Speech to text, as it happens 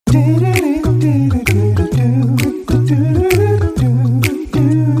Good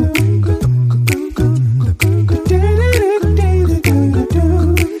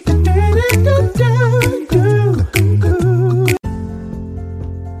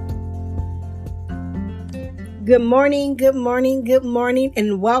morning, good morning, good morning,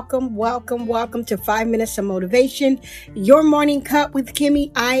 and welcome to 5 Minutes of Motivation, your morning cup with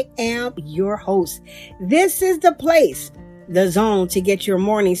Kimmy. I am your host. This is the place, the zone to get your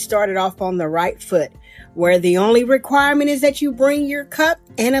morning started off on the right foot, where the only requirement is that you bring your cup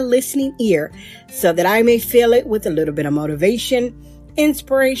and a listening ear so that I may fill it with a little bit of motivation,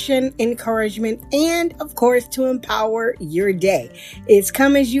 inspiration, encouragement, and of course to empower your day. It's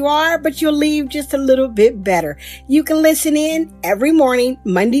come as you are, but you'll leave just a little bit better. You can listen in every morning,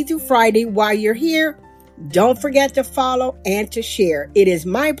 Monday through Friday while you're here. Don't forget to follow and to share. It is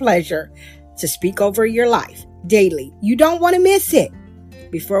my pleasure to speak over your life daily. You don't want to miss it.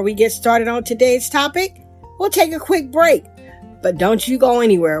 Before we get started on today's topic, we'll take a quick break, but don't you go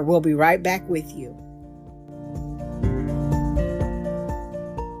anywhere. We'll be right back with you.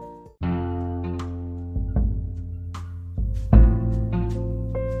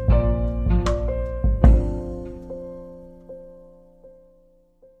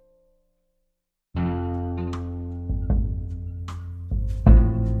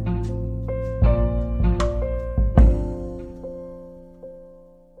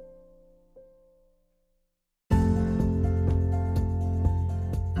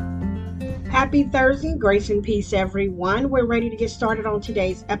 Happy Thursday, grace and peace, everyone. We're ready to get started on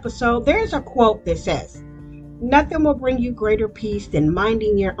today's episode. There's a quote that says, "Nothing will bring you greater peace than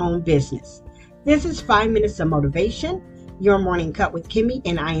minding your own business." This is 5 Minutes of Motivation, your morning cup with Kimmy,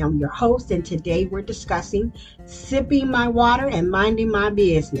 and I am your host. And today we're discussing sipping my water and minding my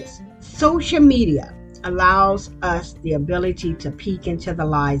business. Social media allows us the ability to peek into the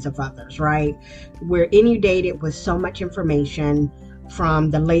lives of others, right? We're inundated with so much information,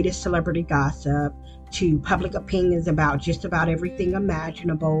 from the latest celebrity gossip to public opinions about just about everything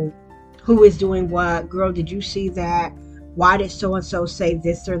imaginable. Who is doing what? Girl, did you see that? Why did so-and-so say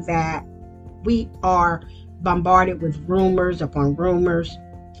this or that? We are bombarded with rumors upon rumors.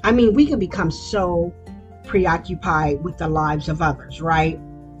 I mean, we can become so preoccupied with the lives of others, right?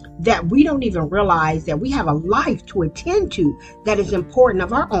 That we don't even realize that we have a life to attend to that is important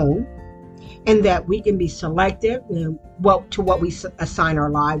of our own, and that we can be selective in what we assign our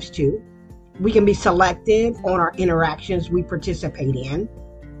lives to. We can be selective on our interactions we participate in.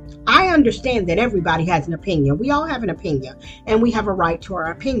 I understand that everybody has an opinion. We all have an opinion, and we have a right to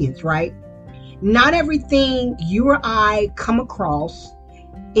our opinions, right? Not everything you or I come across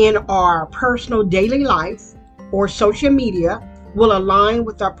in our personal daily life or social media will align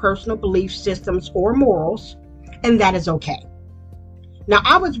with our personal belief systems or morals, and that is okay. Now,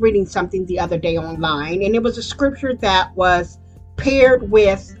 I was reading something the other day online, and it was a scripture that was paired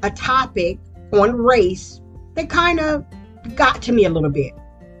with a topic on race that kind of got to me a little bit.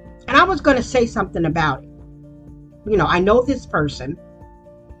 And I was going to say something about it. You know, I know this person,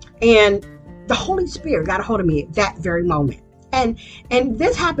 and the Holy Spirit got a hold of me at that very moment. And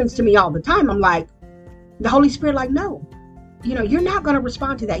this happens to me all the time. I'm like, the Holy Spirit, like, no, you're not going to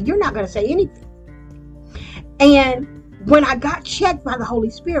respond to that. You're not going to say anything. And when I got checked by the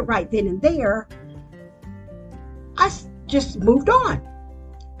Holy Spirit right then and there, I just moved on.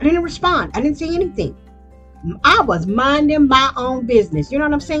 I didn't respond. I didn't say anything. I was minding my own business. You know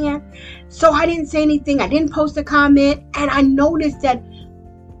what I'm saying? So I didn't say anything. I didn't post a comment. And I noticed that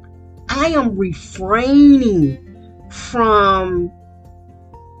I am refraining from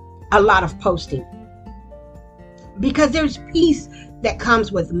a lot of posting, because there's peace that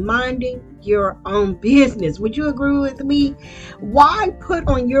comes with minding your own business. Would you agree with me? Why put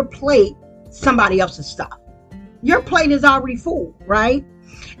on your plate somebody else's stuff? Your plate is already full, right?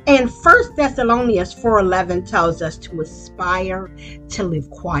 And 1 Thessalonians 4:11 tells us to aspire to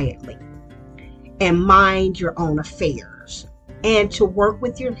live quietly and mind your own affairs, and to work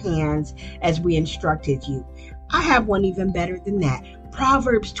with your hands as we instructed you. I have one even better than that.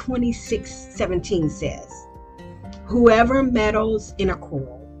 Proverbs 26:17 says, "Whoever meddles in a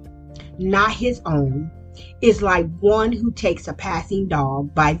quarrel, not his own, is like one who takes a passing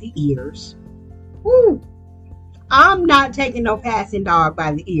dog by the ears." Woo! I'm not taking no passing dog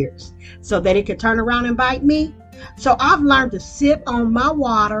by the ears so that it could turn around and bite me. So I've learned to sip on my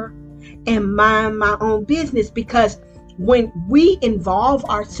water and mind my own business, because when we involve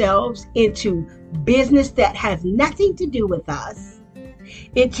ourselves into business that has nothing to do with us,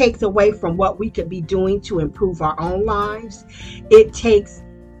 it takes away from what we could be doing to improve our own lives. It takes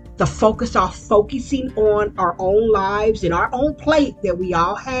the focus off focusing on our own lives and our own plate that we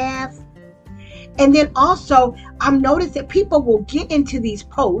all have. And then also, I've noticed that people will get into these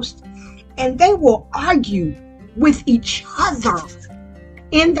posts and they will argue with each other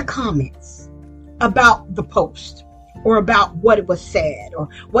in the comments about the post or about what it was said or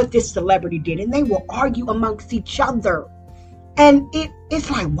what this celebrity did. And they will argue amongst each other. And it's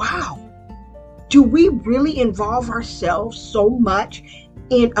like, wow, do we really involve ourselves so much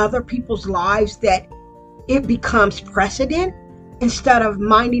in other people's lives that it becomes precedent instead of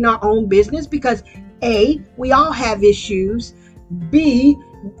minding our own business? Because A, we all have issues. B,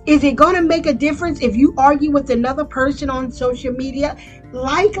 is it going to make a difference if you argue with another person on social media?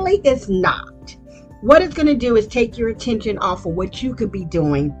 Likely it's not. What it's going to do is take your attention off of what you could be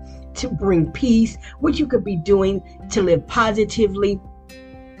doing to bring peace, what you could be doing to live positively,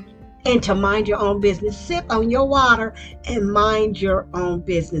 and to mind your own business. Sip on your water and mind your own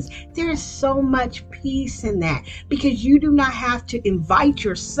business. There is so much peace in that because you do not have to invite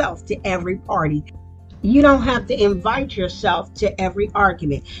yourself to every party. You don't have to invite yourself to every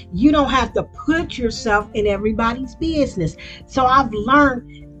argument. You don't have to put yourself in everybody's business. So I've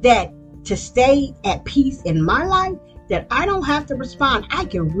learned that to stay at peace in my life, that I don't have to respond. I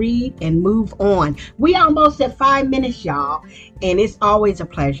can read and move on. We almost at 5 minutes, y'all. And it's always a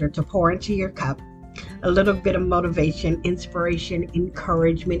pleasure to pour into your cup a little bit of motivation, inspiration,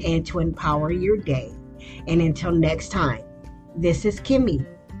 encouragement, and to empower your day. And until next time, this is Kimmy,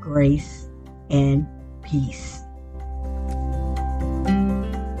 Grace and Peace.